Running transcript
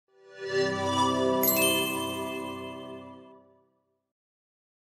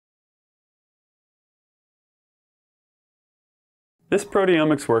This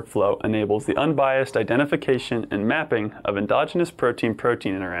proteomics workflow enables the unbiased identification and mapping of endogenous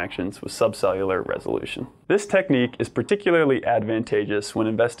protein-protein interactions with subcellular resolution. This technique is particularly advantageous when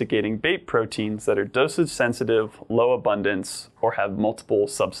investigating bait proteins that are dosage-sensitive, low abundance, or have multiple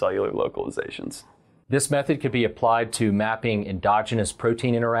subcellular localizations. This method could be applied to mapping endogenous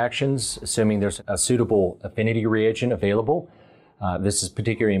protein interactions, assuming there's a suitable affinity reagent available. This is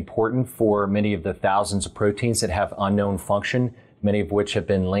particularly important for many of the thousands of proteins that have unknown function, many of which have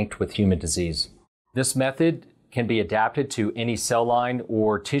been linked with human disease. This method can be adapted to any cell line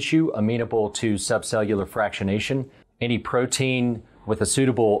or tissue amenable to subcellular fractionation. Any protein with a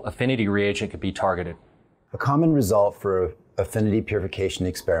suitable affinity reagent could be targeted. A common result for affinity purification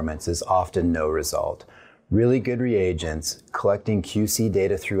experiments is often no result. Really good reagents, collecting QC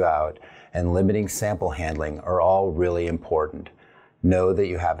data throughout, and limiting sample handling are all really important. Know that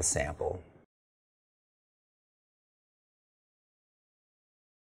you have a sample.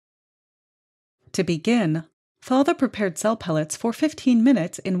 To begin, thaw the prepared cell pellets for 15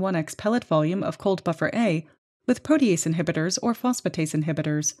 minutes in 1x pellet volume of cold buffer A with protease inhibitors or phosphatase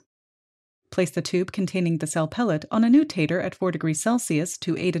inhibitors. Place the tube containing the cell pellet on a nutator at 4 degrees Celsius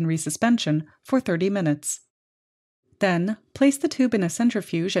to aid in resuspension for 30 minutes. Then, place the tube in a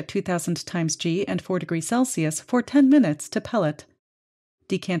centrifuge at 2000 times G and 4 degrees Celsius for 10 minutes to pellet.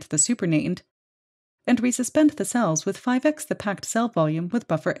 Decant the supernatant, and resuspend the cells with 5x the packed cell volume with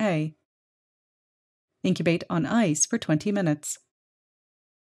buffer A. Incubate on ice for 20 minutes.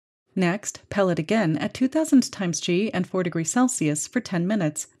 Next, pellet again at 2000 times G and 4 degrees Celsius for 10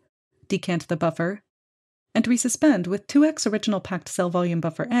 minutes. Decant the buffer, and resuspend with 2x original packed cell volume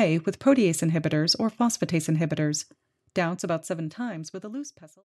buffer A with protease inhibitors or phosphatase inhibitors. Douse about 7 times with a loose pestle.